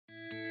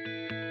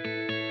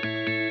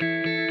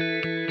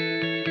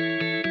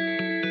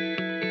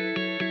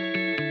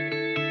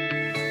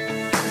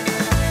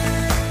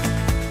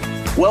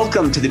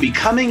Welcome to the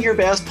Becoming Your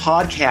Best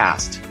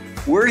podcast.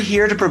 We're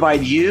here to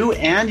provide you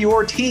and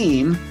your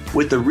team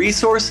with the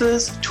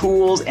resources,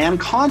 tools, and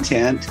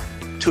content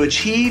to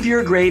achieve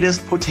your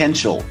greatest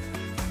potential.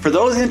 For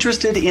those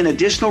interested in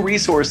additional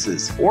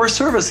resources or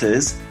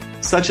services,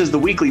 such as the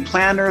weekly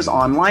planners,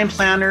 online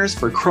planners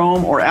for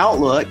Chrome or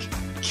Outlook,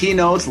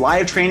 keynotes,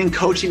 live training,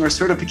 coaching, or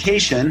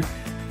certification,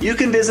 you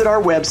can visit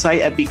our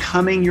website at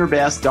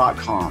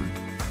becomingyourbest.com.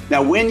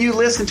 Now, when you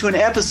listen to an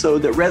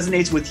episode that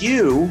resonates with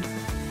you,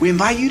 we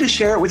invite you to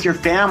share it with your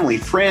family,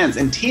 friends,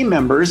 and team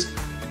members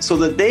so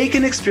that they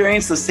can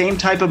experience the same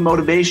type of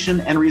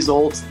motivation and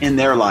results in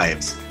their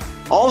lives.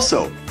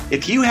 Also,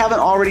 if you haven't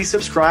already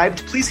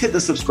subscribed, please hit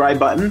the subscribe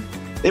button.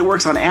 It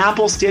works on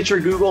Apple, Stitcher,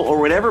 Google, or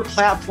whatever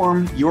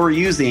platform you're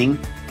using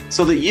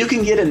so that you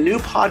can get a new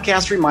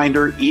podcast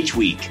reminder each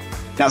week.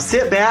 Now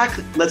sit back,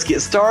 let's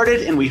get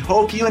started, and we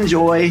hope you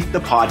enjoy the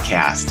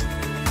podcast.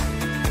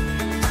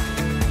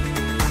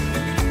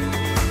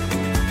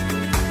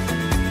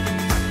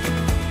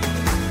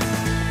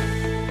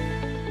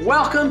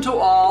 Welcome to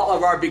all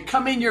of our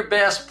Becoming Your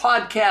Best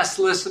podcast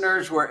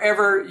listeners,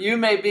 wherever you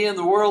may be in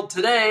the world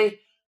today.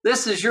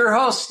 This is your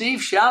host, Steve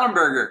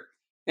Schallenberger,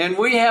 and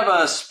we have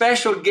a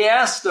special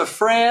guest, a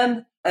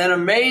friend, an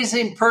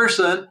amazing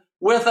person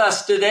with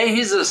us today.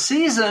 He's a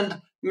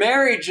seasoned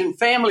marriage and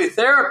family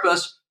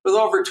therapist with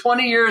over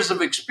 20 years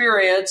of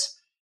experience,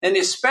 and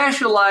he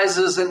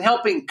specializes in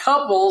helping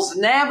couples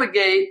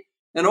navigate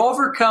and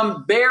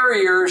overcome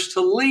barriers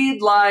to lead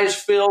lives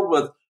filled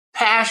with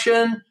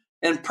passion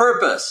and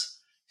purpose.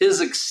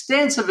 His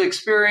extensive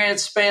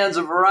experience spans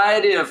a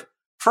variety of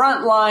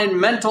frontline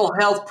mental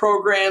health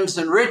programs,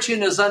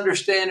 enriching his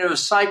understanding of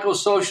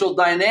psychosocial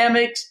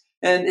dynamics,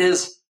 and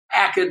his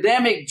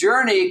academic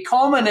journey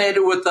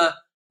culminated with a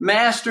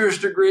master's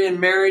degree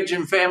in marriage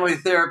and family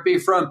therapy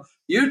from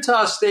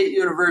Utah State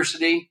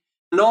University.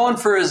 Known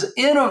for his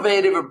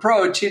innovative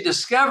approach, he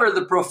discovered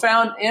the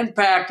profound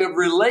impact of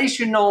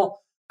relational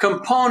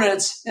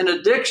components in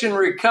addiction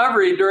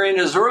recovery during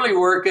his early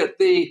work at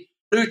the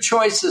New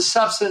Choices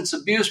Substance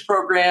Abuse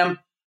Program.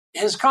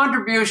 His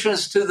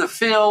contributions to the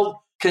field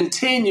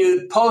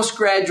continued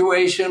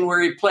post-graduation, where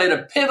he played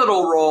a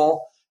pivotal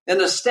role in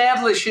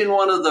establishing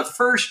one of the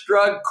first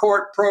drug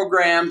court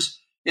programs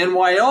in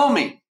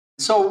Wyoming.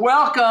 So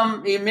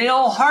welcome,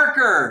 Emil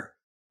Harker.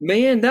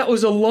 Man, that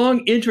was a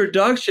long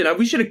introduction.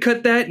 We should have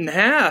cut that in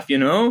half, you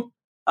know?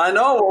 I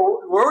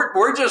know.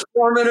 We're just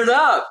warming it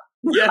up.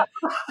 Yeah,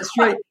 that's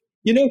right.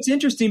 You know, it's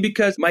interesting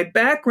because my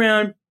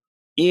background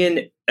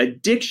in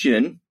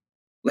addiction,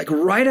 like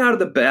right out of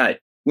the bat,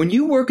 when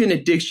you work in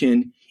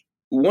addiction,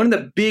 one of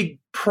the big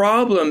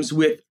problems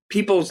with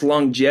people's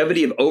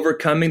longevity of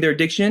overcoming their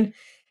addiction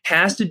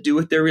has to do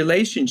with their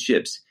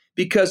relationships.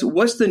 Because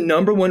what's the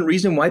number one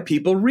reason why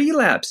people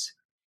relapse?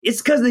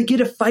 It's because they get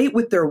a fight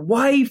with their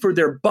wife or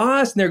their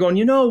boss, and they're going,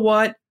 you know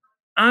what?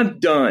 I'm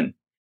done.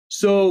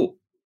 So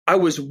I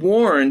was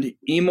warned,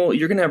 Emil,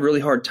 you're going to have a really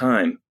hard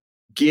time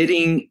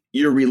getting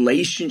your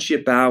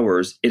relationship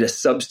hours at a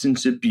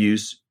substance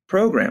abuse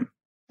program.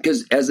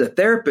 Because as a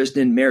therapist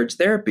in marriage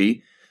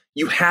therapy,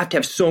 you have to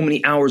have so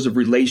many hours of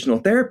relational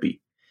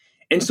therapy.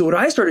 And so what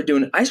I started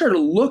doing, I started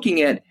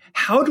looking at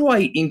how do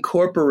I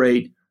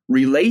incorporate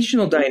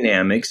relational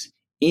dynamics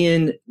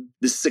in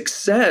the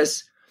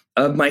success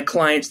of my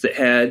clients that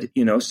had,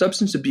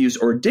 substance abuse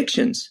or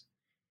addictions.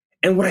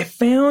 And what I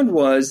found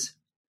was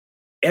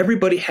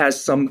everybody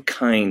has some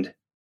kind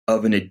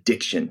of an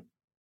addiction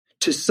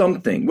to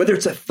something, whether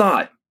it's a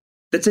thought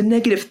that's a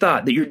negative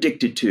thought that you're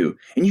addicted to,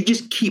 and you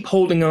just keep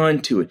holding on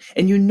to it.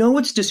 And you know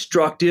it's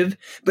destructive,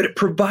 but it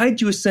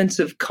provides you a sense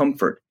of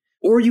comfort.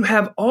 Or you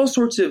have all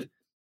sorts of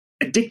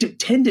addictive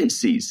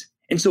tendencies.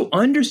 And so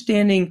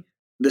understanding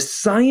the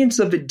science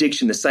of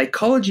addiction, the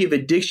psychology of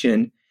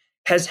addiction,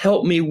 has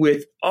helped me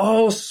with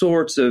all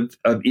sorts of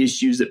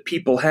issues that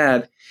people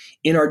have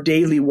in our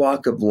daily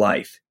walk of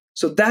life.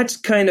 So that's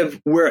kind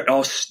of where it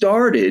all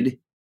started,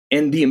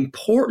 and the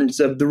importance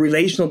of the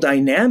relational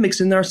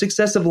dynamics in our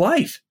success of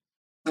life.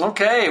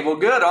 Okay, well,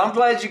 good. I'm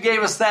glad you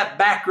gave us that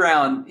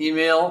background,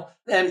 Emil.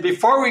 And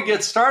before we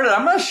get started,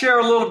 I'm going to share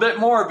a little bit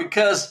more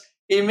because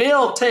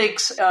Emil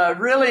takes a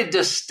really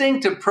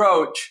distinct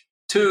approach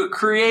to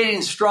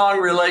creating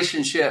strong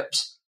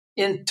relationships.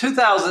 In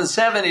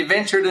 2007, he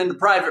ventured into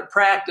private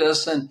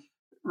practice and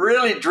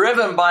really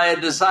driven by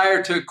a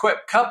desire to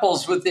equip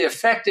couples with the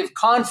effective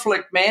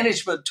conflict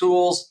management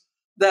tools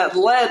that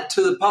led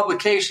to the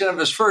publication of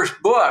his first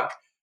book,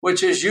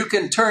 which is You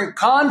Can Turn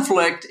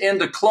Conflict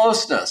into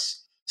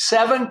Closeness: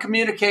 7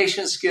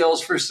 Communication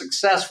Skills for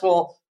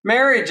Successful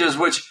Marriages,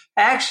 which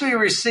actually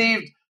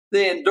received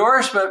the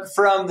endorsement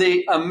from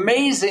the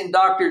amazing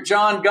Dr.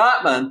 John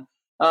Gottman,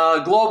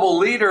 a global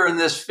leader in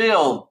this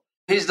field.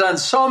 He's done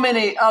so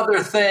many other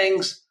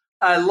things.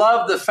 I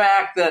love the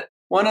fact that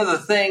one of the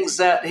things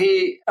that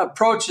he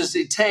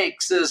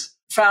takes is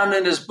found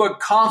in his book,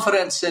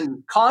 Confidence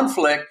in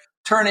Conflict,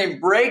 turning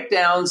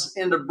breakdowns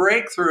into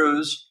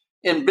breakthroughs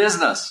in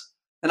business.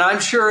 And I'm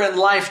sure in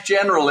life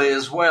generally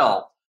as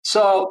well.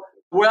 So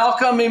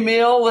Welcome,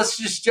 Emil. Let's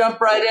just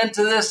jump right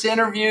into this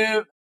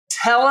interview.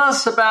 Tell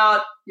us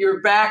about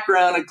your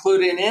background,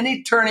 including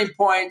any turning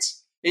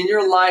points in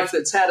your life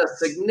that's had a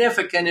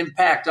significant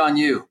impact on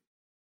you.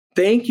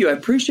 Thank you. I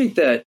appreciate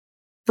that.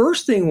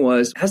 First thing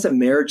was, as a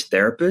marriage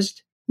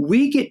therapist,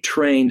 we get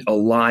trained a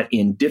lot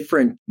in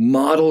different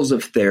models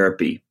of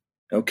therapy.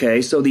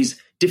 Okay, so these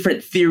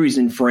different theories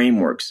and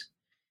frameworks.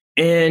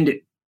 And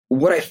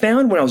what I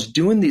found when I was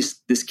doing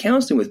this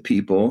counseling with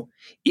people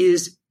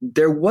is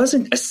there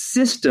wasn't a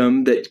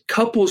system that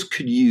couples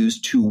could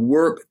use to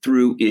work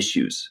through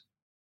issues.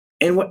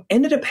 And what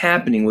ended up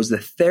happening was the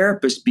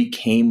therapist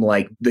became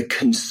like the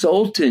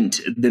consultant,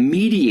 the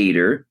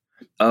mediator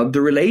of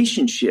the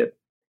relationship,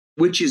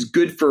 which is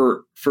good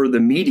for the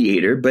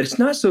mediator, but it's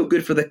not so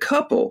good for the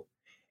couple.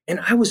 And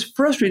I was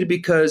frustrated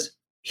because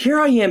here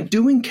I am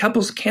doing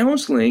couples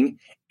counseling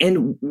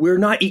and we're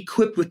not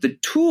equipped with the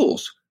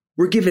tools.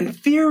 We're given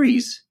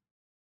theories,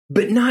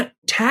 but not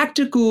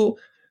tactical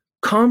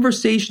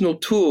conversational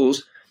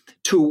tools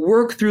to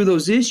work through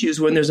those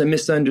issues when there's a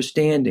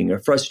misunderstanding, a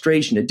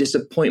frustration, a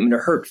disappointment, a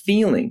hurt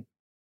feeling.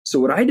 So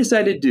what I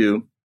decided to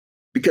do,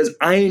 because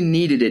I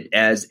needed it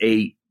as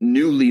a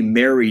newly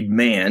married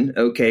man,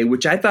 okay,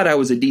 which I thought I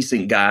was a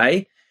decent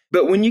guy,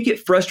 but when you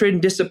get frustrated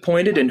and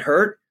disappointed and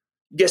hurt,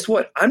 guess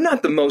what? I'm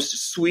not the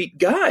most sweet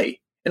guy.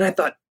 And I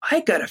thought, I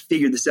got to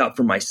figure this out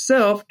for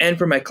myself and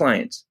for my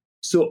clients.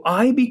 So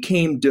I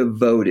became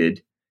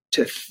devoted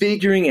to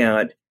figuring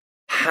out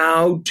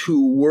how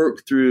to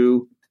work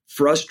through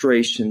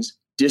frustrations,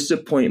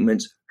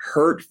 disappointments,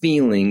 hurt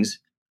feelings,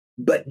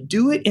 but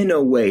do it in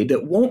a way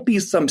that won't be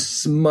some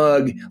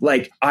smug,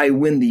 like I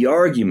win the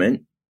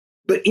argument,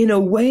 but in a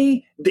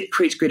way that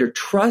creates greater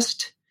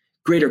trust,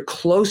 greater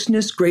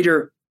closeness,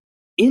 greater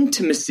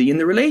intimacy in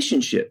the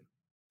relationship.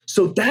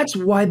 So that's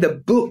why the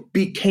book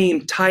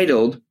became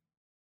titled,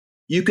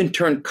 You Can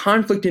Turn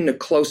Conflict into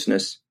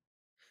Closeness,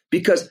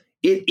 because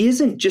it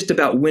isn't just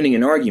about winning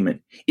an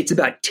argument. It's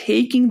about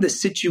taking the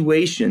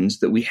situations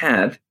that we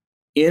have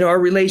in our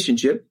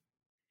relationship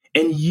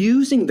and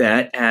using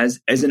that as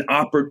an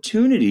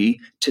opportunity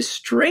to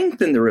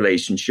strengthen the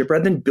relationship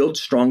rather than build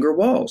stronger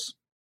walls.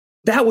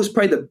 That was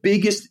probably the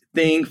biggest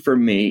thing for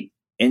me.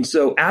 And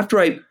so after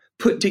I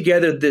put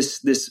together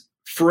this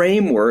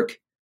framework,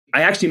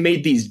 I actually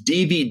made these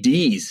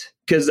DVDs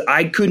because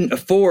I couldn't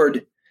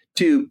afford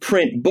to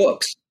print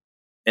books,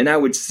 and I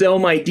would sell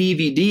my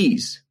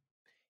DVDs.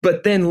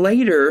 But then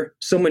later,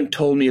 someone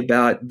told me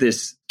about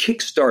this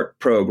Kickstart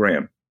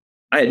program.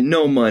 I had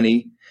no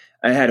money.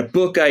 I had a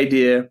book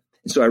idea. And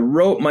so I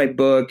wrote my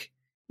book.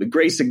 The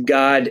grace of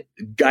God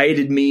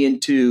guided me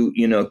into,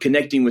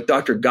 connecting with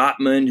Dr.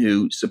 Gottman,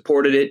 who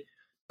supported it.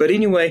 But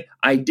anyway,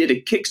 I did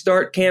a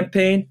Kickstart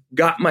campaign,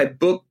 got my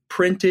book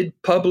printed,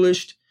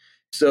 published.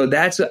 So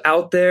that's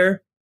out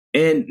there.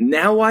 And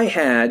now I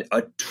had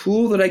a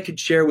tool that I could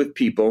share with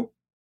people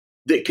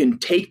that can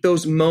take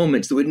those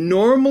moments that would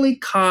normally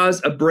cause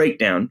a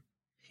breakdown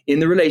in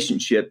the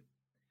relationship,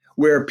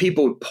 where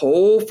people would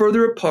pull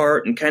further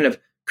apart and kind of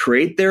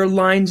create their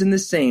lines in the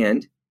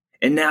sand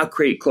and now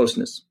create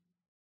closeness.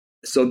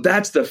 So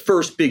that's the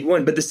first big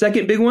one. But the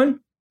second big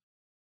one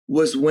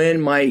was when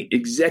my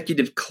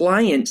executive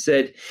client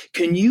said,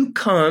 can you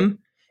come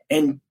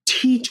and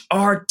teach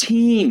our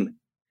team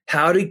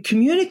how to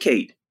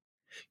communicate?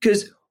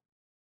 Because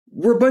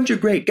we're a bunch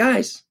of great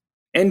guys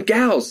and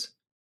gals,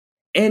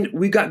 and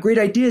we got great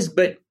ideas,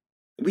 but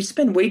we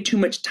spend way too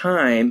much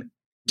time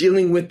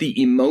dealing with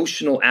the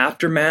emotional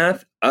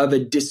aftermath of a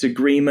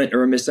disagreement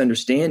or a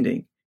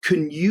misunderstanding.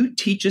 Can you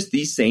teach us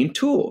these same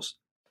tools?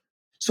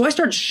 So I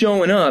started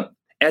showing up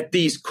at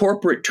these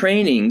corporate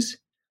trainings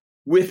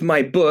with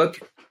my book,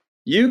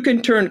 You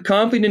Can Turn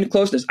Conflict into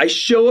Closeness. I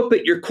show up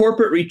at your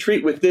corporate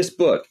retreat with this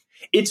book.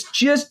 It's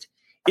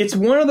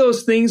one of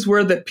those things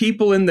where the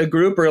people in the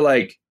group are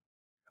like,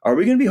 are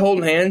we going to be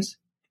holding hands?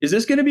 Is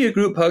this going to be a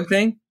group hug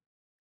thing?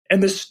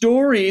 And the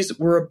stories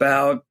were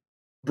about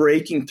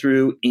breaking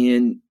through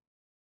in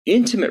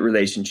intimate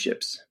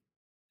relationships.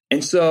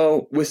 And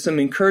so with some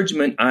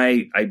encouragement,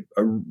 I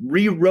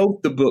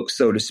rewrote the book,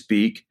 so to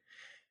speak,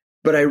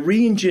 but I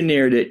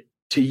re-engineered it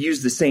to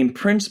use the same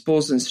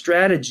principles and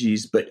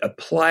strategies, but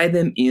apply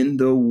them in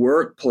the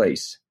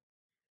workplace.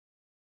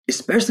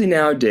 Especially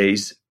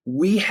nowadays,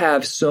 we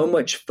have so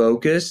much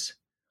focus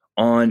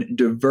on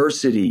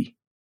diversity,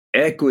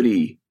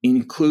 equity,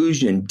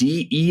 inclusion,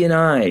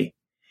 DE&I.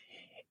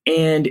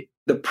 And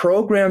the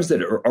programs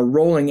that are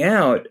rolling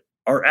out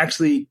are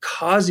actually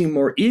causing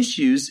more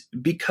issues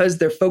because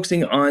they're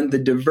focusing on the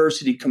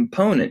diversity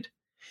component,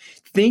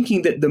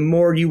 thinking that the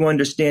more you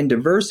understand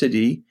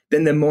diversity,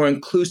 then the more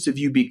inclusive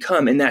you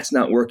become, and that's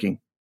not working.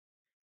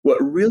 What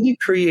really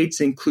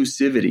creates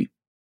inclusivity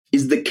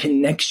is the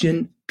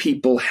connection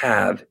people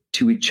have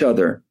to each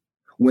other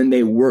when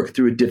they work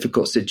through a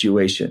difficult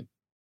situation.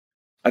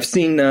 I've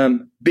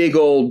seen big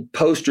old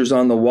posters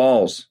on the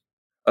walls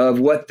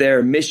of what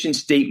their mission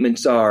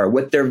statements are,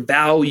 what their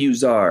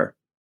values are.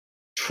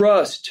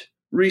 Trust,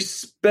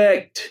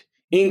 respect,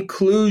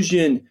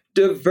 inclusion,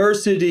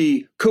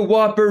 diversity,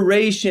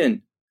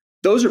 cooperation.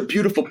 Those are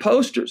beautiful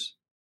posters.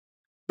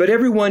 But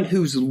everyone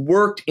who's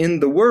worked in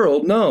the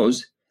world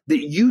knows that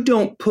you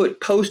don't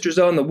put posters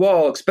on the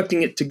wall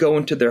expecting it to go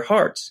into their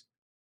hearts.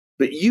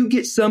 But you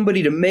get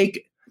somebody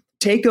to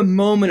take a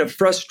moment of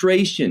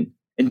frustration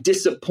and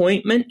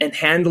disappointment and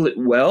handle it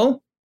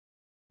well.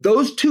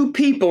 Those two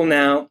people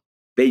now,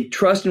 they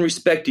trust and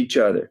respect each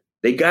other.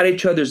 They got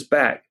each other's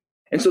back.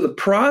 And so the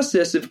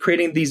process of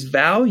creating these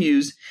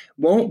values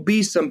won't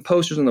be some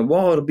posters on the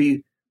wall. It'll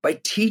be by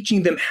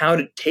teaching them how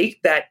to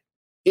take that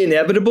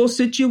inevitable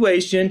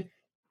situation.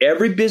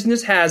 Every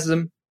business has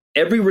them.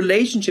 Every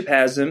relationship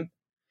has them.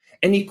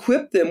 And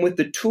equip them with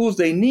the tools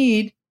they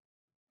need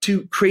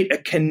to create a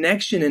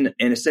connection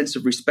and a sense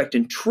of respect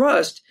and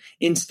trust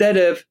instead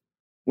of,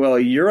 well,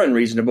 you're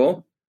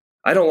unreasonable.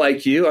 I don't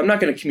like you. I'm not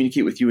going to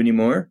communicate with you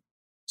anymore.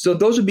 So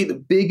those would be the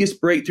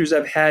biggest breakthroughs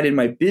I've had in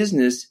my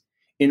business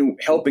in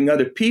helping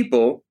other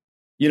people,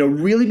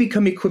 really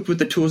become equipped with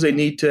the tools they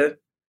need to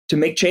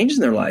make changes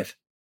in their life.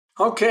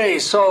 Okay,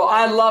 so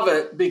I love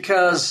it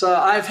because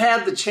I've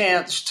had the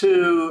chance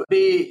to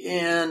be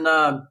in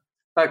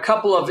a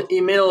couple of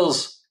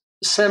Emil's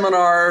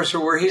seminars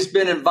where he's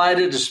been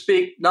invited to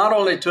speak not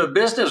only to a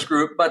business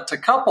group, but to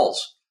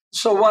couples.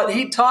 So what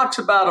he talks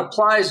about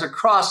applies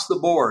across the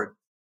board,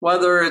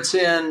 whether it's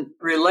in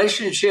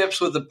relationships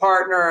with a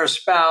partner or a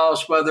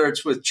spouse, whether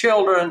it's with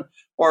children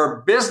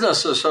or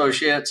business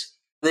associates.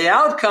 The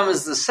outcome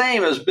is the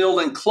same as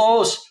building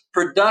close,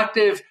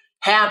 productive,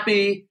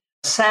 happy,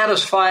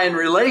 satisfying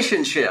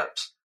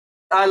relationships.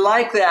 I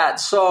like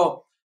that.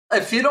 So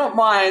if you don't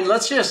mind,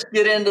 let's just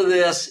get into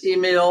this,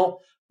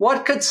 Emil.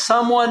 What could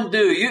someone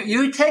do?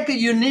 You take a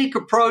unique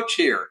approach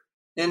here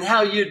in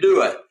how you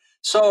do it.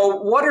 So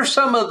what are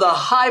some of the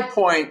high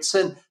points?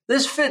 And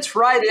this fits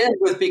right in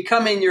with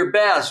becoming your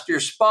best.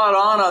 You're spot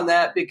on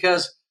that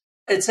because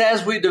it's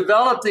as we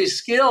develop these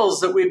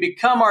skills that we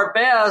become our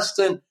best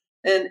and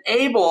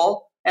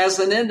able as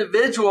an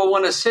individual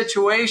when a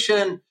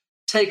situation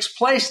takes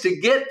place to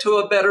get to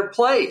a better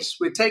place.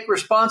 We take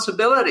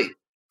responsibility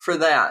for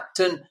that.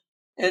 And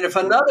if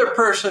another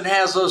person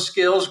has those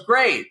skills,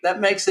 great.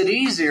 That makes it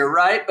easier,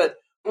 right? But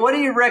what do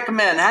you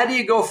recommend? How do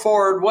you go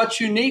forward? What's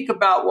unique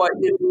about what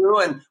you do?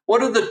 And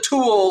what are the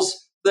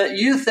tools that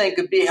you think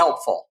would be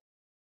helpful?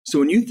 So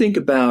when you think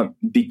about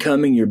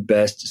becoming your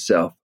best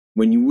self,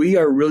 when we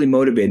are really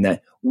motivated in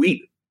that,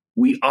 we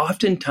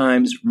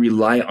oftentimes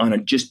rely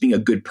on just being a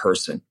good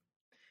person.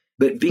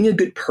 But being a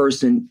good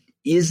person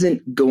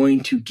isn't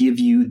going to give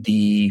you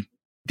the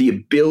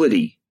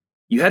ability.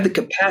 You have the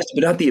capacity,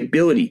 but not the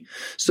ability.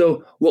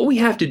 So what we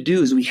have to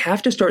do is we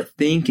have to start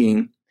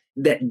thinking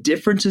that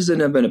differences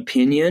of an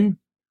opinion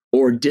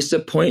or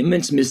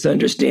disappointments,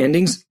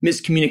 misunderstandings,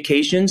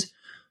 miscommunications,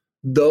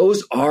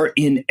 those are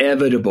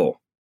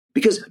inevitable.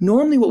 Because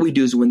normally what we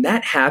do is when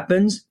that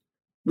happens,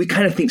 we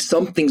kind of think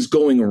something's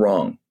going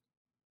wrong.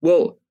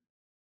 Well,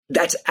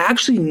 that's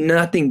actually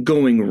nothing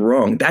going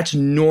wrong. That's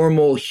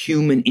normal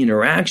human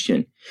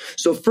interaction.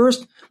 So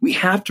first, we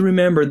have to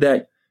remember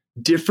that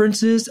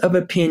differences of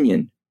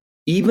opinion,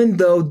 even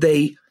though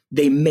they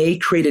may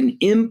create an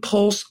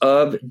impulse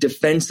of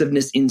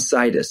defensiveness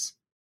inside us,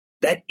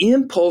 that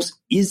impulse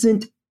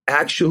isn't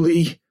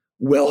actually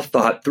well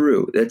thought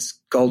through. That's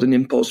called an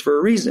impulse for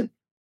a reason.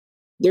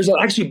 There's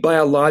actually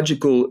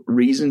biological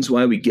reasons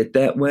why we get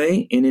that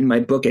way. And in my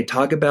book, I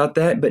talk about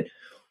that. But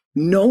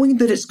knowing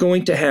that it's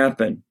going to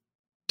happen,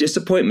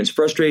 disappointments,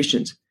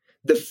 frustrations,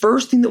 the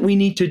first thing that we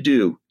need to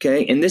do,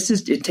 okay, and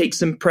it takes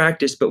some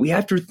practice, but we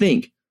have to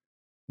think,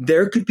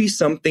 there could be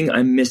something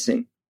I'm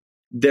missing.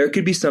 There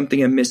could be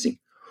something I'm missing.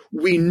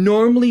 We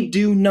normally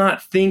do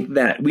not think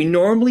that. We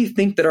normally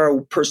think that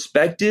our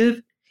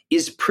perspective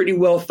is pretty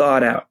well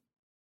thought out.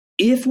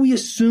 If we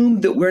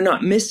assume that we're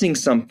not missing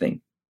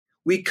something,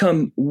 we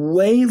become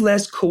way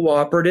less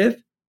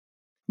cooperative.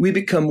 We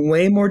become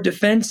way more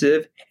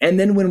defensive. And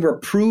then when we're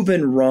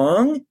proven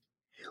wrong,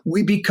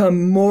 we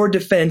become more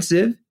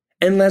defensive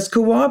and less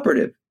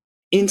cooperative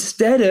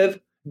instead of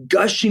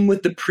gushing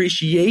with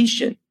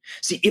appreciation.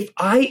 See, if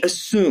I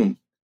assume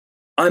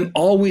I'm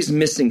always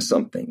missing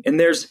something, and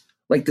there's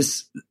like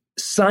this,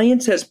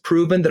 science has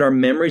proven that our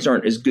memories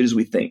aren't as good as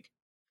we think.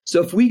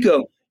 So if we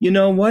go, you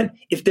know what,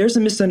 if there's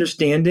a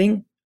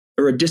misunderstanding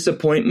or a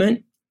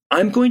disappointment,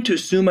 I'm going to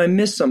assume I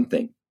missed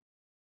something.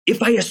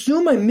 If I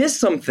assume I missed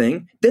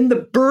something, then the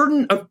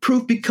burden of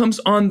proof becomes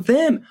on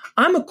them.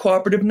 I'm a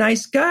cooperative,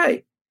 nice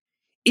guy.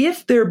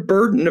 If their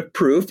burden of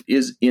proof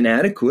is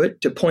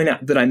inadequate to point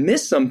out that I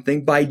missed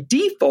something, by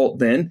default,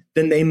 then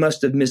they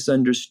must have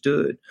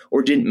misunderstood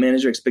or didn't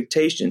manage their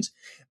expectations.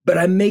 But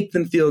I make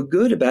them feel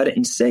good about it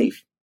and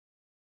safe.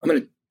 I'm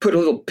going to put a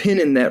little pin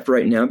in that for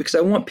right now because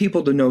I want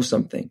people to know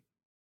something.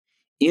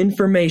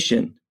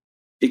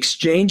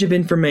 Exchange of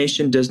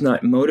information does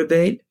not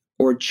motivate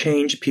or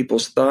change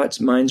people's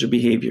thoughts, minds, or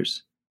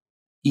behaviors.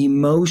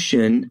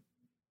 Emotion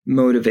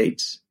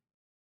motivates.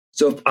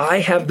 So if I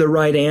have the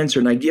right answer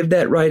and I give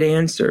that right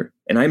answer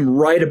and I'm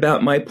right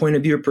about my point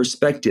of view or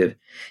perspective,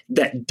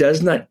 that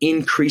does not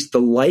increase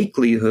the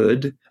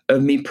likelihood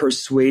of me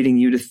persuading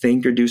you to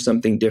think or do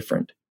something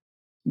different.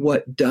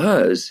 what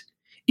does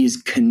is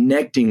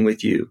connecting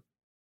with you.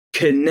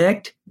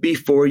 Connect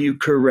before you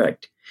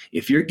correct.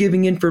 If you're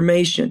giving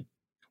information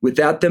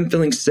without them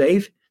feeling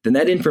safe, then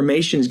that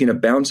information is going to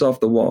bounce off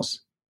the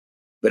walls.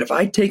 But if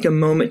I take a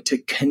moment to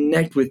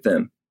connect with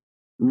them,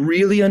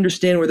 really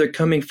understand where they're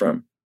coming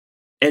from,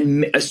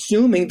 and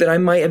assuming that I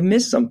might have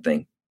missed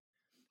something,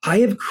 I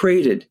have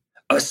created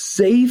a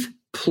safe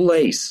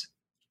place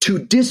to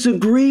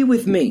disagree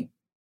with me.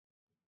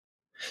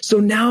 So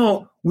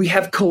now we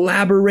have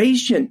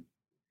collaboration.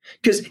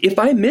 Because if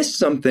I miss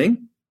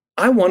something,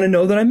 I want to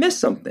know that I missed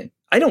something.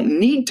 I don't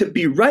need to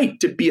be right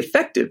to be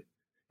effective,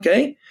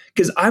 okay?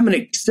 Because I'm going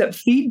to accept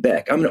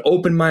feedback. I'm going to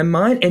open my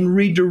mind and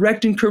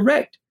redirect and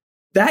correct.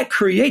 That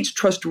creates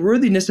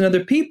trustworthiness in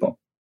other people.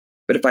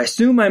 But if I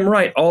assume I'm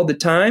right all the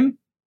time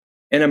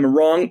and I'm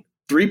wrong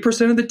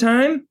 3% of the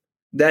time,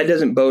 that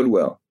doesn't bode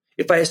well.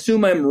 If I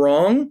assume I'm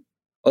wrong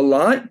a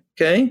lot,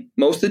 okay,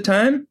 most of the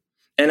time,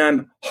 and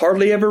I'm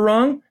hardly ever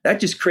wrong, that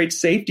just creates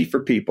safety for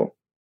people.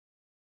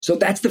 So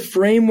that's the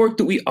framework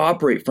that we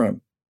operate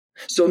from.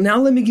 So now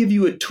let me give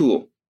you a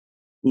tool.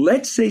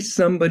 Let's say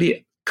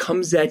somebody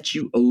comes at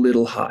you a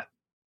little hot,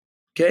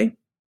 okay?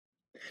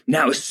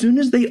 Now, as soon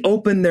as they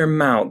open their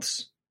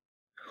mouths,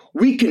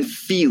 we can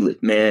feel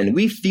it, man.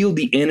 We feel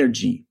the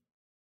energy.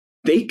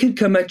 They could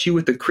come at you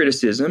with a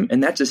criticism,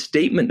 and that's a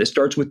statement that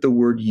starts with the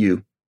word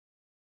you.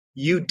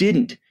 You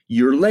didn't.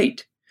 You're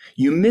late.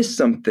 You missed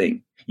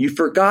something. You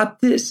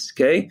forgot this,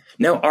 okay?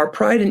 Now, our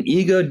pride and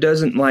ego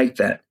doesn't like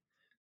that.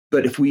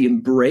 But if we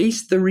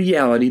embrace the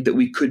reality that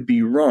we could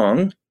be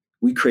wrong,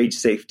 we create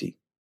safety.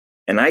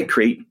 And I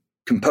create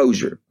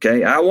composure,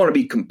 okay? I want to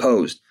be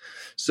composed.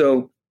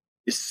 So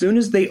as soon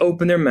as they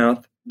open their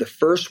mouth, the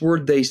first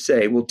word they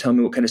say will tell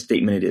me what kind of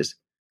statement it is.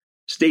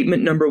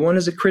 Statement number 1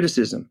 is a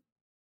criticism.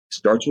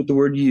 Starts with the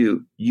word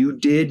you. You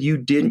did, you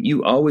didn't,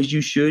 you always,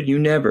 you should, you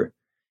never.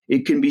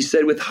 It can be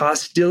said with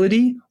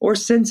hostility or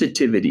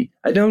sensitivity.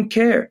 I don't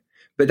care,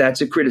 but that's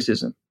a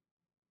criticism.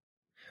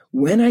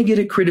 When I get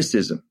a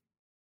criticism,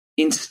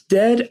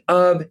 instead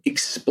of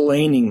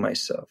explaining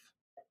myself,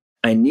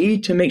 I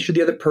need to make sure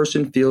the other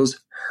person feels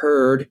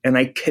heard and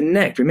I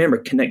connect. Remember,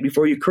 connect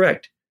before you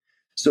correct.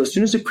 So as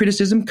soon as a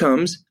criticism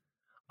comes,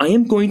 I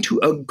am going to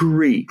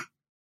agree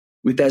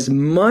with as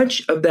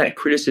much of that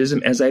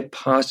criticism as I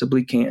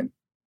possibly can.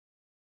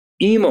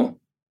 Emil,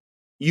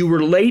 you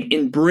were late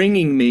in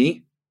bringing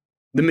me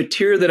the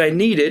material that I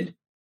needed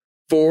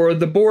for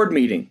the board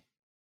meeting.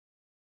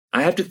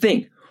 I have to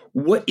think,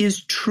 what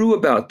is true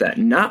about that?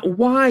 Not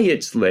why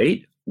it's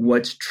late,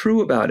 what's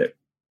true about it.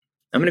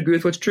 I'm going to agree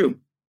with what's true.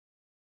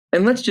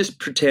 And let's just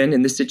pretend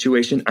in this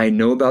situation, I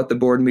know about the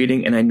board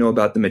meeting and I know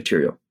about the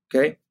material,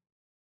 okay?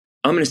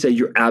 I'm going to say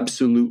you're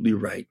absolutely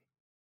right.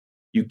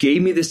 You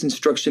gave me this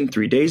instruction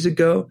 3 days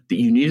ago that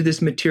you needed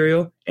this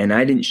material, and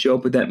I didn't show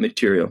up with that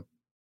material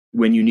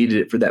when you needed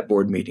it for that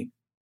board meeting.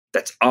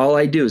 That's all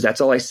I do,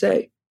 that's all I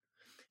say.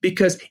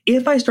 Because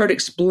if I start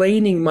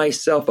explaining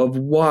myself of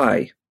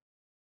why,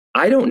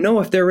 I don't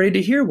know if they're ready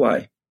to hear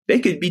why. They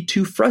could be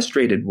too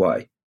frustrated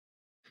why.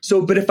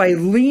 So, but if I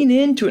lean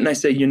into it and I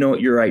say, you know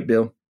what, you're right,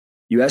 Bill.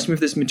 You asked me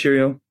for this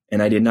material,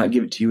 and I did not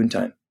give it to you in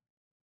time.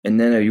 And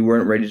then you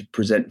weren't ready to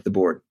present to the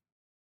board.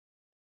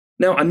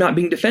 Now, I'm not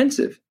being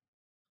defensive,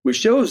 which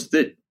shows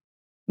that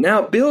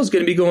now Bill's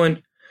going to be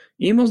going,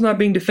 Emil's not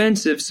being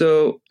defensive,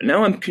 so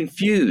now I'm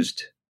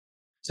confused.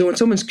 So when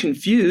someone's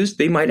confused,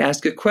 they might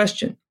ask a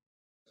question.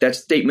 That's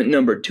statement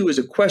number 2 is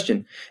a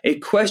question. A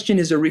question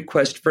is a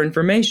request for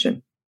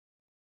information.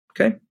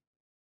 Okay?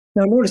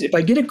 Now notice, if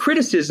I get a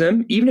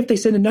criticism, even if they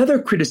send another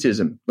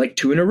criticism, like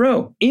 2 in a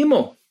row,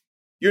 Emil,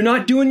 you're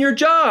not doing your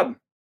job,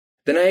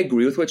 then I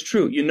agree with what's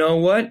true. You know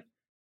what?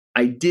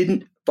 I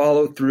didn't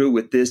follow through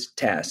with this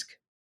task.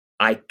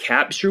 I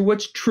capture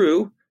what's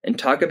true and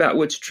talk about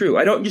what's true.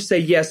 I don't just say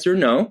yes or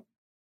no.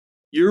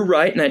 You're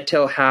right, and I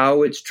tell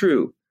how it's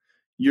true.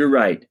 You're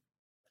right.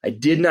 I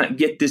did not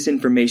get this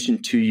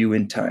information to you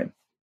in time.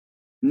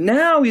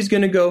 Now he's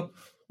going to go,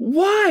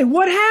 why?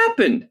 What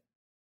happened?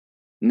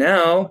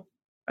 Now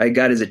I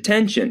got his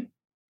attention.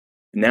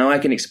 Now I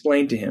can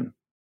explain to him.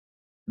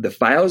 The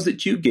files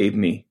that you gave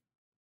me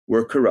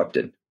were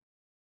corrupted.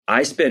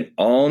 I spent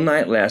all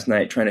night last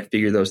night trying to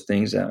figure those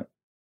things out.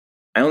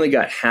 I only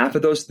got half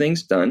of those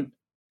things done.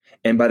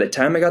 And by the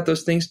time I got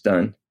those things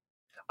done,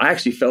 I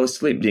actually fell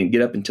asleep, didn't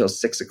get up until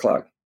 6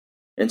 o'clock.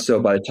 And so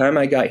by the time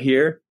I got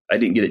here, I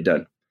didn't get it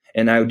done.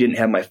 And I didn't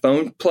have my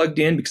phone plugged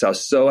in because I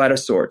was so out of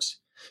sorts.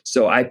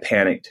 So I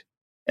panicked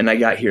and I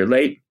got here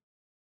late.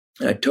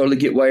 And I totally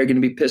get why you're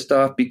going to be pissed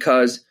off,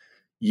 because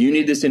you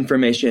need this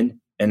information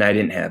and I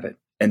didn't have it.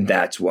 And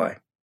that's why.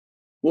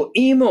 Well,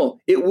 Emil,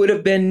 it would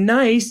have been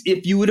nice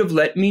if you would have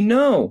let me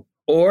know.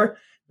 Or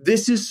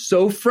this is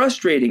so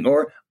frustrating.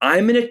 Or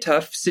I'm in a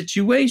tough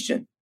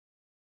situation.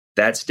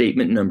 That's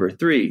statement number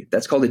 3.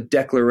 That's called a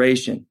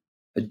declaration.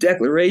 A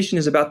declaration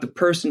is about the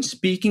person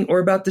speaking or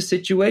about the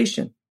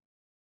situation.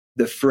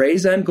 The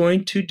phrase I'm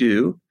going to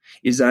do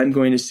is I'm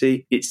going to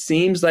say, it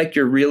seems like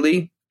you're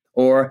really,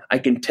 or I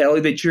can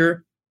tell that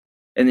you're,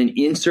 and then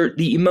insert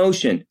the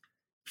emotion.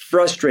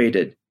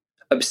 frustrated,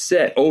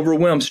 upset,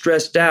 overwhelmed,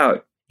 stressed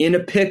out, in a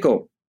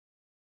pickle,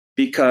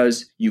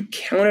 because you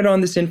counted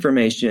on this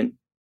information.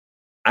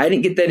 I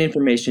didn't get that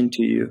information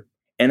to you,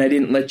 and I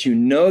didn't let you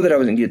know that I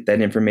wasn't going to get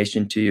that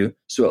information to you.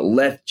 So it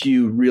left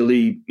you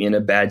really in a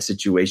bad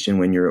situation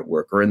when you're at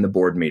work or in the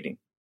board meeting.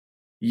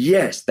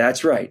 Yes,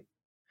 that's right.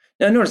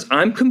 Now notice,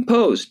 I'm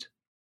composed.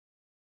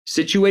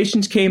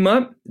 Situations came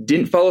up,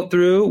 didn't follow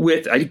through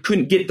with, I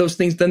couldn't get those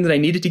things done that I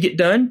needed to get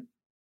done.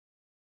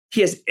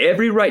 He has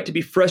every right to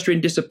be frustrated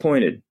and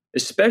disappointed,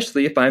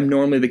 especially if I'm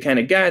normally the kind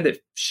of guy that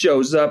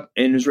shows up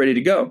and is ready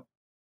to go.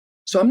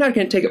 So I'm not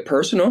going to take it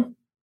personal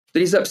that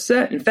he's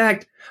upset. In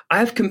fact, I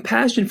have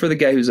compassion for the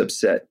guy who's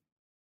upset.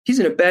 He's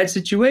in a bad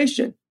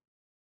situation.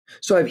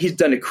 So he's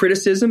done a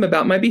criticism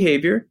about my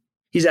behavior.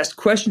 He's asked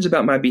questions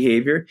about my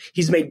behavior.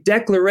 He's made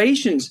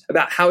declarations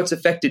about how it's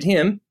affected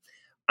him.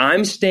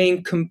 I'm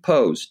staying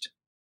composed.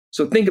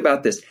 So think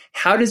about this.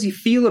 How does he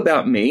feel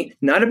about me?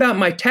 Not about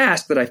my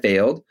task that I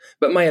failed,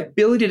 but my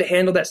ability to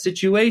handle that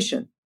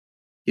situation.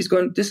 He's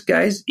going, this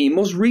guy's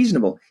Emil's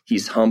reasonable.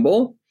 He's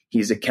humble.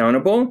 He's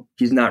accountable.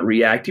 He's not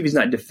reactive. He's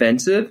not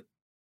defensive.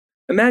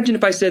 Imagine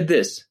if I said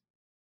this.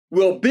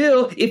 Well,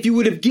 Bill, if you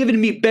would have given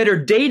me better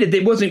data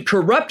that wasn't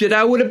corrupted,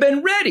 I would have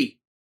been ready.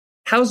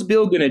 How's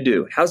Bill going to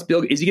do?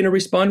 Is he going to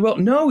respond well?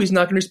 No, he's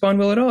not going to respond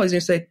well at all. He's going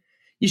to say,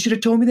 you should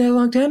have told me that a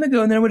long time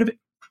ago, and then I would have.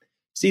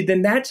 See,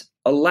 then that's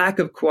a lack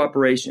of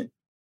cooperation.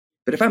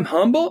 But if I'm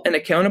humble and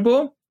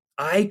accountable,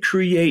 I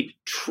create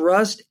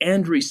trust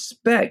and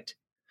respect.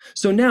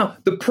 So now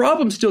the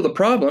problem's still the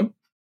problem.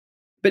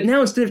 But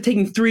now instead of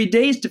taking 3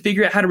 days to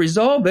figure out how to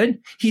resolve it,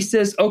 he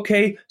says,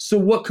 okay, so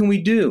what can we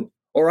do?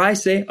 Or I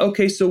say,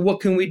 okay, so what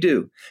can we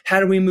do? How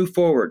do we move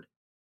forward?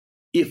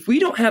 If we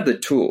don't have the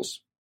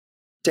tools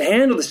to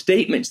handle the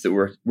statements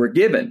that we're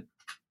given,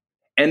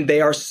 and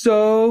they are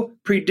so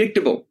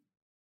predictable,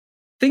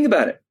 think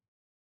about it.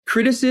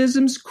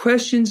 Criticisms,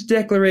 questions,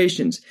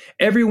 declarations.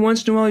 Every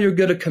once in a while, you're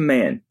going to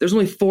command. There's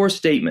only 4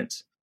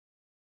 statements.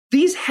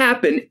 These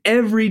happen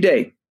every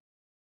day.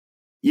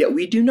 Yet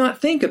we do not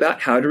think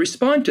about how to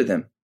respond to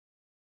them.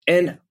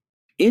 And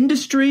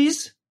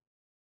industries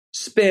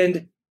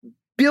spend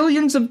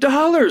billions of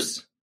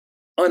dollars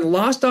on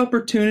lost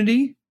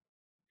opportunity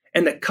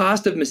and the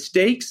cost of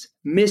mistakes,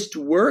 missed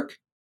work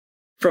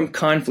from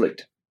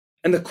conflict.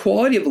 And the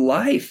quality of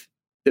life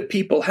that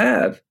people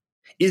have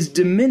is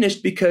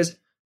diminished because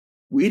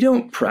we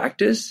don't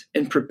practice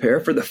and prepare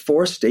for the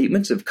 4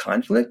 statements of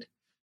conflict.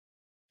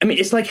 I mean,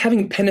 it's like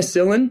having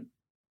penicillin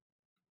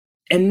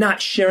and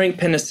not sharing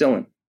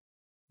penicillin,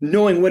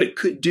 knowing what it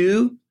could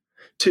do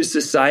to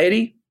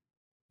society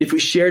if we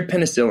shared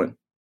penicillin.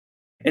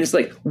 And it's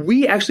like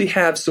we actually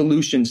have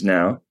solutions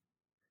now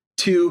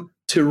to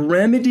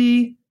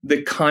remedy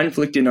the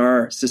conflict in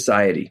our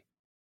society.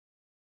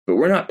 But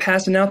we're not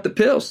passing out the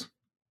pills.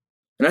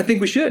 And I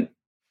think we should.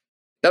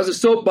 That was a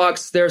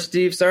soapbox there,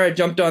 Steve. Sorry I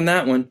jumped on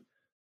that one.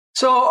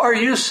 So are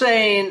you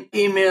saying,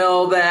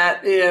 Emil,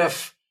 that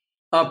if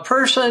a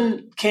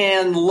person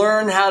can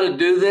learn how to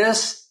do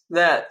this,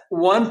 that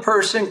one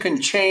person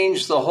can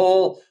change the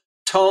whole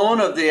tone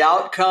of the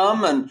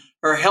outcome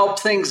or help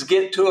things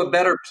get to a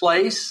better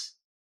place?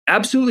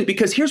 Absolutely,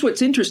 because here's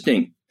what's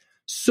interesting.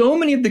 So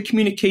many of the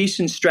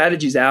communication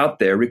strategies out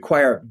there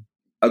require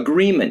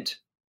agreement.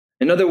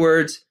 In other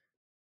words,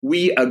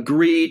 we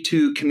agree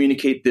to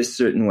communicate this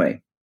certain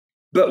way.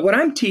 But what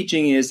I'm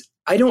teaching is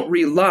I don't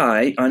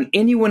rely on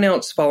anyone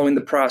else following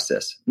the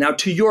process. Now,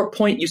 to your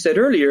point you said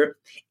earlier,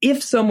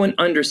 if someone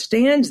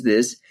understands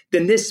this,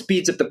 then this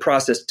speeds up the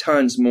process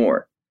tons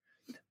more.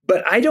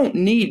 But I don't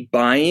need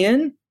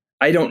buy-in.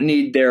 I don't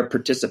need their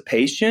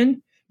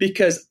participation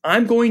because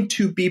I'm going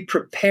to be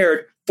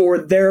prepared for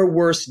their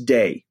worst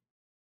day.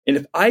 And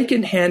if I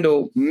can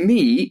handle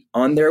me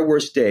on their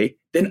worst day,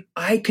 then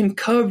I can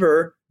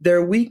cover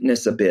their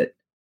weakness a bit.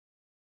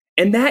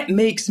 And that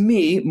makes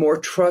me more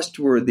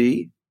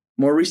trustworthy,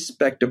 more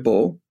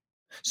respectable,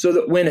 so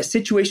that when a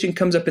situation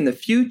comes up in the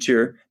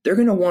future, they're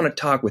going to want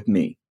to talk with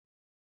me.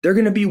 They're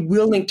going to be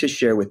willing to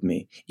share with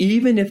me,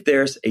 even if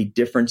there's a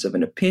difference of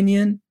an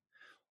opinion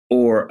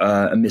or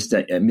a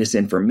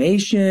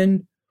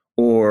misinformation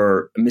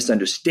or a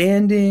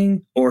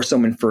misunderstanding or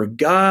someone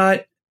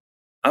forgot.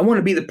 I want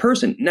to be the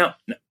person. Now,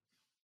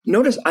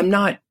 notice I'm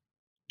not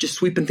just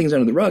sweeping things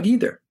under the rug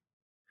either.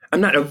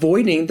 I'm not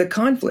avoiding the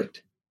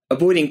conflict.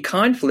 Avoiding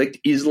conflict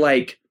is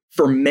like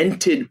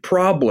fermented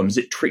problems.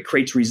 It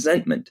creates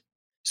resentment.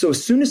 So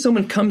as soon as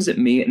someone comes at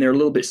me and they're a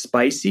little bit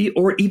spicy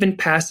or even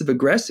passive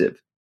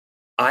aggressive,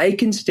 I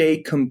can stay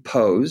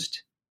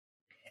composed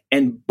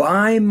and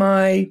by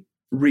my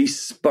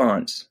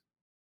response.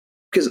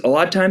 Because a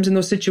lot of times in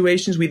those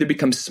situations, we either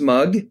become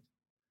smug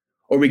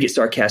or we get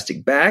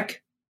sarcastic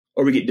back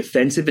or we get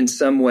defensive in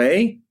some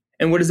way.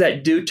 And what does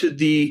that do to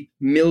the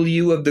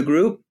milieu of the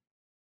group?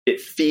 It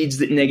feeds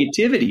the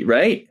negativity,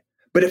 right?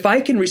 But if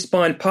I can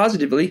respond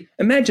positively,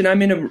 imagine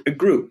I'm in a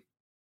group.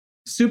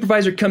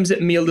 Supervisor comes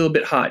at me a little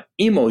bit hot.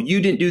 Emil, you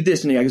didn't do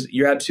this. And I goes,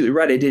 you're absolutely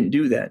right. I didn't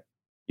do that.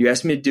 You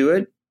asked me to do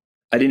it.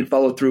 I didn't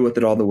follow through with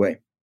it all the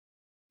way.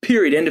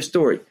 Period. End of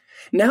story.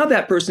 Now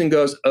that person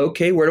goes,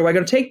 okay, where do I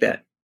going to take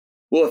that?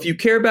 Well, if you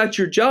care about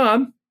your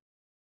job,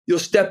 you'll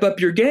step up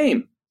your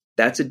game.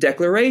 That's a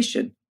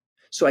declaration.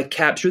 So I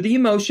capture the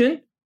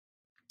emotion,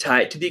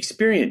 tie it to the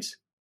experience.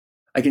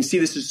 I can see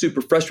this is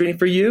super frustrating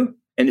for you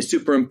and it's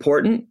super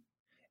important.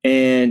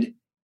 And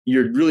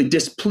you're really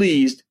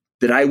displeased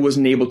that I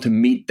wasn't able to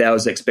meet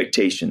those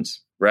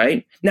expectations,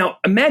 right? Now,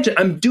 imagine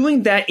I'm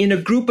doing that in a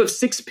group of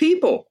 6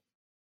 people.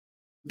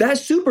 That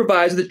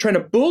supervisor that's trying to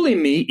bully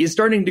me is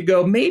starting to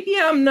go, maybe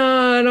I'm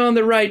not on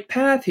the right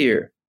path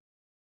here.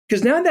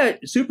 Because now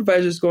that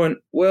supervisor is going,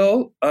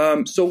 well,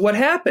 so what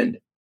happened?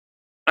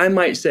 I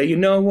might say, you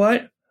know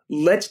what?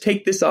 Let's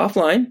take this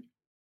offline.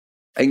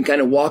 I can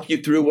kind of walk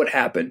you through what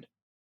happened.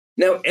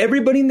 Now,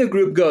 everybody in the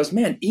group goes,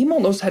 man, Emil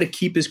knows how to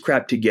keep his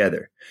crap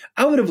together.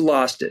 I would have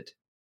lost it.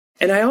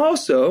 And I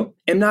also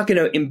am not going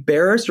to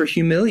embarrass or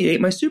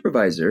humiliate my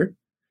supervisor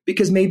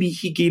because maybe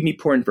he gave me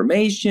poor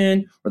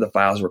information or the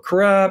files were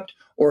corrupt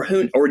or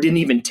didn't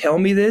even tell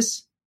me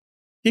this.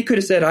 He could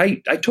have said,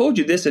 I told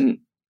you this and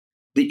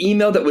the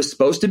email that was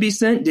supposed to be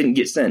sent didn't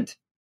get sent.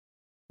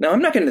 Now,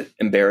 I'm not going to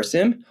embarrass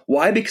him.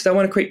 Why? Because I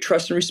want to create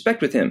trust and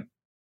respect with him.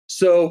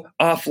 So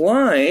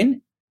offline,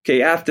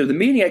 okay, after the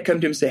meeting, I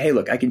come to him and say, hey,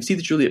 look, I can see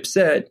that you're really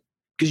upset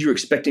because you're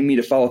expecting me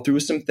to follow through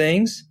with some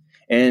things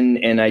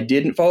and I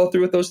didn't follow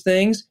through with those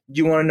things. Do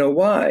you want to know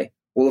why?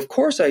 Well, of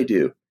course I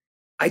do.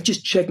 I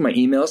just checked my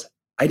emails.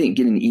 I didn't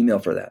get an email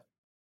for that.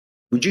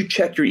 Would you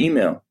check your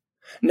email?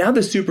 Now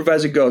the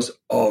supervisor goes,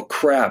 oh,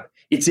 crap.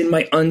 It's in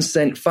my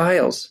unsent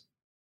files.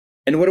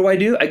 And what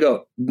do? I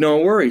go, no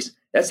worries.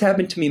 That's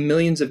happened to me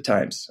millions of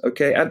times.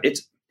 Okay.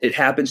 It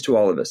happens to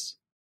all of us.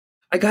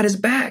 I got his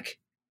back.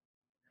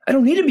 I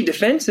don't need to be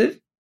defensive.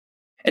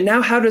 And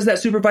now how does that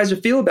supervisor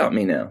feel about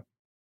me now?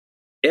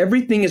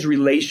 Everything is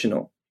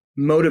relational.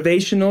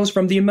 Motivational is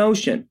from the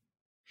emotion.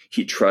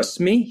 He trusts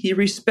me. He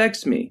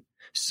respects me.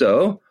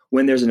 So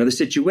when there's another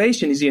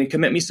situation, is he going to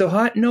come at me so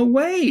hot? No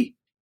way.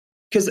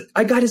 Because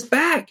I got his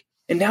back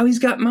and now he's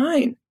got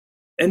mine.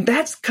 And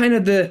that's kind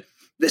of the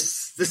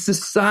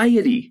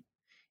society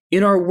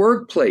in our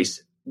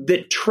workplace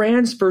that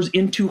transfers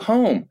into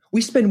home.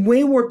 We spend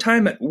way more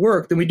time at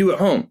work than we do at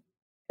home.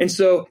 And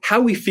so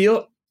how we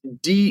feel,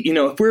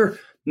 if we're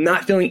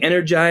not feeling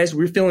energized,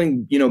 we're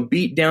feeling,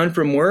 beat down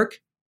from work,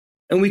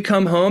 and we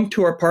come home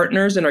to our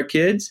partners and our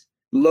kids,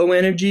 low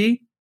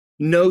energy,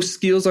 no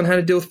skills on how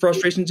to deal with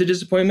frustrations and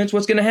disappointments,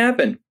 what's going to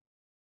happen?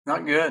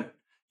 Not good.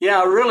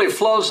 Yeah, it really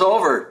flows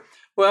over.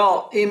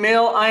 Well,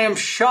 Emil, I am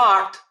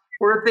shocked.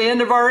 We're at the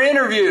end of our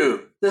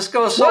interview. This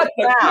goes so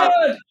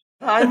fast.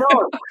 I know,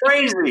 it's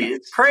crazy.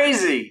 It's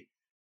crazy.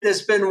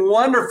 It's been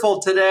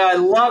wonderful today. I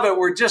love it.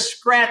 We're just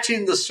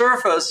scratching the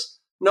surface.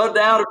 No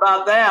doubt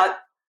about that.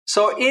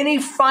 So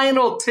any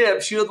final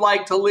tips you'd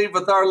like to leave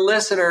with our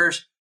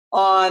listeners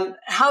on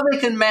how they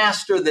can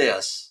master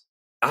this?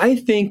 I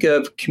think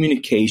of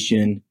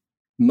communication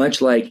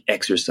much like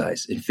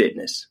exercise and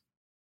fitness.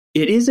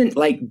 It isn't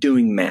like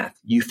doing math.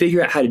 You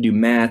figure out how to do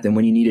math, and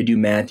when you need to do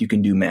math, you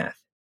can do math.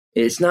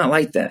 It's not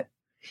like that.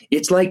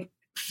 It's like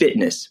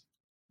fitness.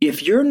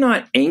 If you're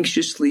not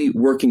anxiously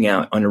working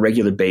out on a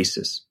regular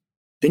basis,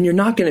 then you're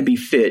not going to be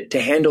fit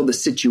to handle the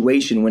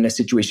situation when a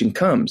situation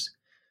comes.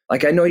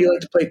 Like I know you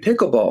like to play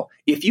pickleball.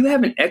 If you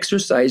haven't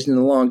exercised in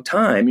a long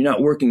time, you're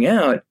not working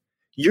out,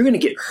 you're going to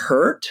get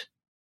hurt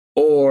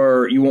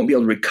or you won't be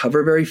able to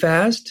recover very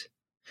fast.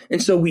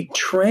 And so we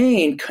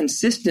train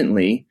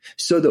consistently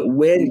so that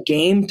when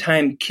game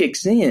time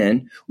kicks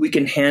in, we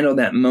can handle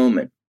that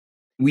moment.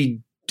 We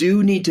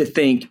do need to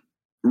think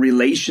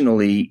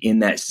relationally in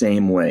that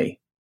same way.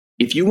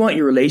 If you want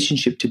your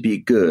relationship to be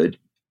good,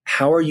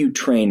 how are you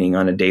training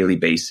on a daily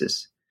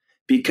basis?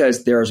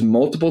 Because there's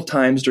multiple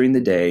times during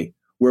the day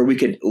where we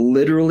could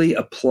literally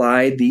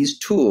apply these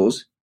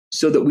tools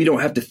so that we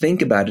don't have to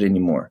think about it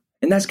anymore.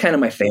 And that's kind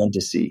of my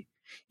fantasy,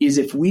 is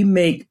if we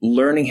make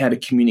learning how to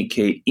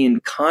communicate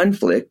in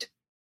conflict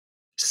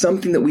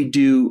something that we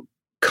do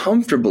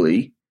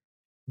comfortably,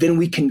 then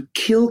we can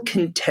kill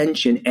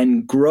contention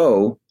and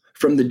grow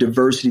from the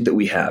diversity that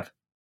we have.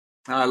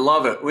 I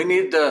love it. We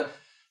need to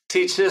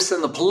teach this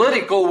in the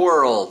political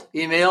world,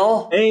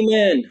 Emil.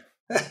 Amen.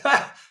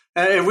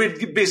 And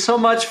we'd be so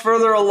much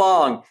further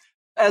along.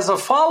 As a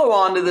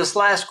follow-on to this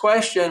last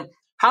question,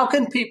 how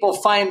can people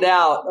find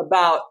out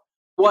about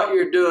what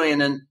you're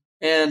doing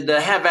and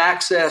have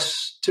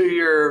access to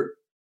your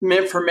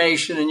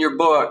information and your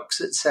books,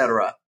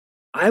 etc.?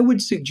 I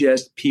would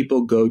suggest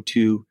people go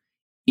to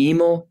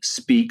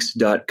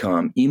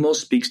emilspeaks.com,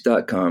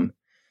 emilspeaks.com.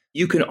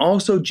 You can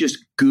also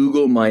just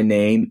Google my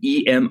name,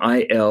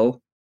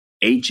 EMILHARKER.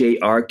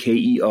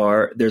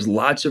 There's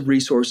lots of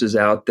resources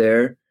out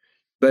there,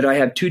 but I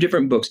have 2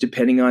 different books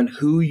depending on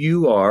who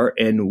you are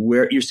and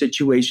where your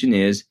situation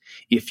is.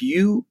 If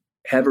you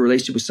have a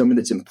relationship with someone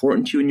that's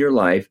important to you in your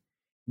life,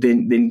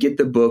 then get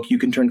the book. You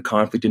can turn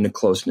conflict into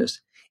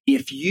closeness.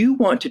 If you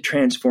want to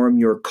transform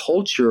your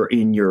culture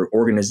in your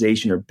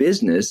organization or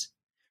business,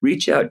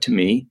 reach out to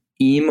me,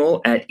 Emil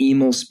at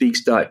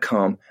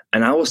emilspeaks.com,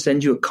 and I will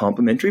send you a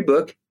complimentary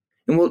book.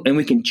 and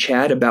we can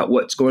chat about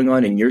what's going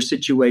on in your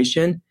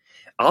situation.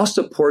 I'll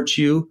support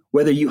you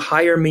whether you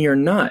hire me or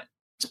not.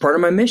 It's part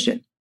of my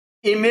mission.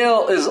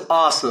 Emil is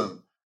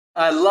awesome.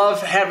 I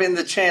love having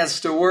the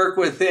chance to work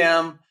with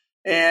him.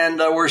 And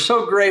we're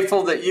so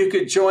grateful that you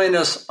could join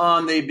us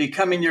on the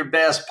Becoming Your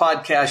Best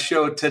podcast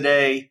show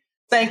today.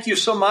 Thank you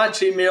so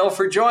much, Emil,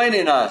 for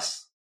joining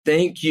us.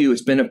 Thank you.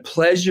 It's been a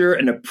pleasure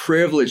and a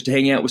privilege to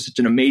hang out with such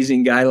an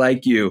amazing guy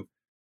like you.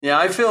 Yeah,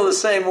 I feel the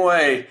same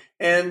way.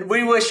 And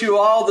we wish you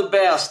all the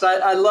best.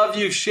 I love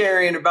you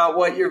sharing about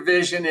what your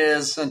vision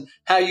is and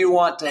how you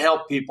want to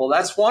help people.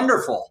 That's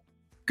wonderful.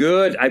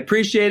 Good. I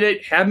appreciate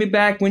it. Have me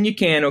back when you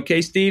can.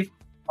 Okay, Steve?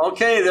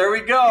 Okay, there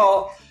we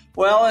go.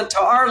 Well, and to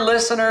our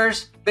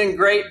listeners, been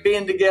great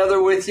being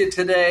together with you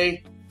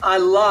today. I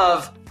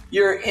love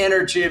your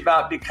energy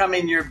about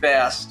becoming your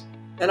best.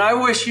 And I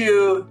wish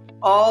you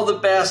all the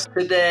best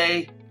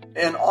today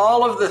in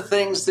all of the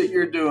things that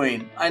you're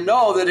doing. I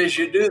know that as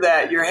you do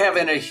that, you're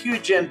having a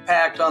huge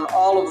impact on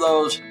all of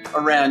those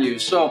around you.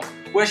 So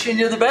wishing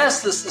you the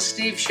best. This is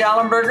Steve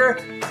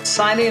Schallenberger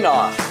signing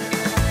off.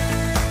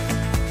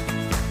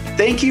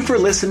 Thank you for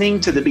listening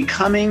to the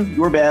Becoming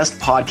Your Best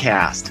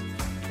podcast.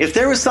 If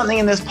there was something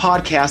in this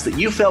podcast that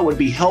you felt would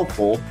be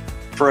helpful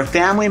for a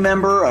family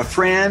member, a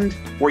friend,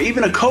 or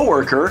even a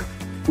coworker,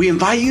 we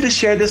invite you to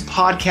share this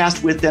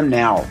podcast with them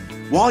now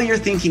while you're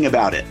thinking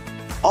about it.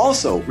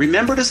 Also,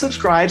 remember to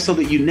subscribe so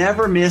that you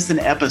never miss an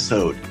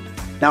episode.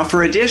 Now,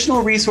 for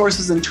additional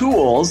resources and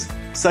tools,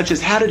 such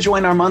as how to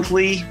join our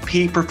monthly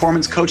peak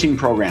performance coaching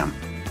program,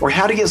 or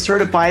how to get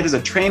certified as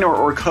a trainer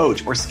or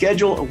coach, or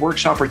schedule a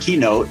workshop or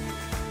keynote,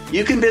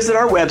 you can visit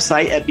our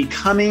website at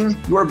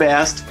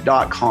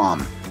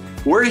becomingyourbest.com.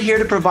 We're here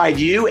to provide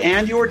you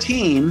and your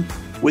team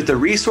with the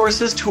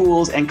resources,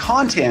 tools, and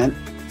content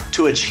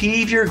to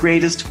achieve your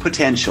greatest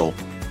potential.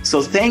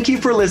 So thank you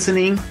for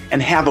listening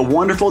and have a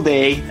wonderful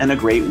day and a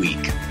great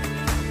week.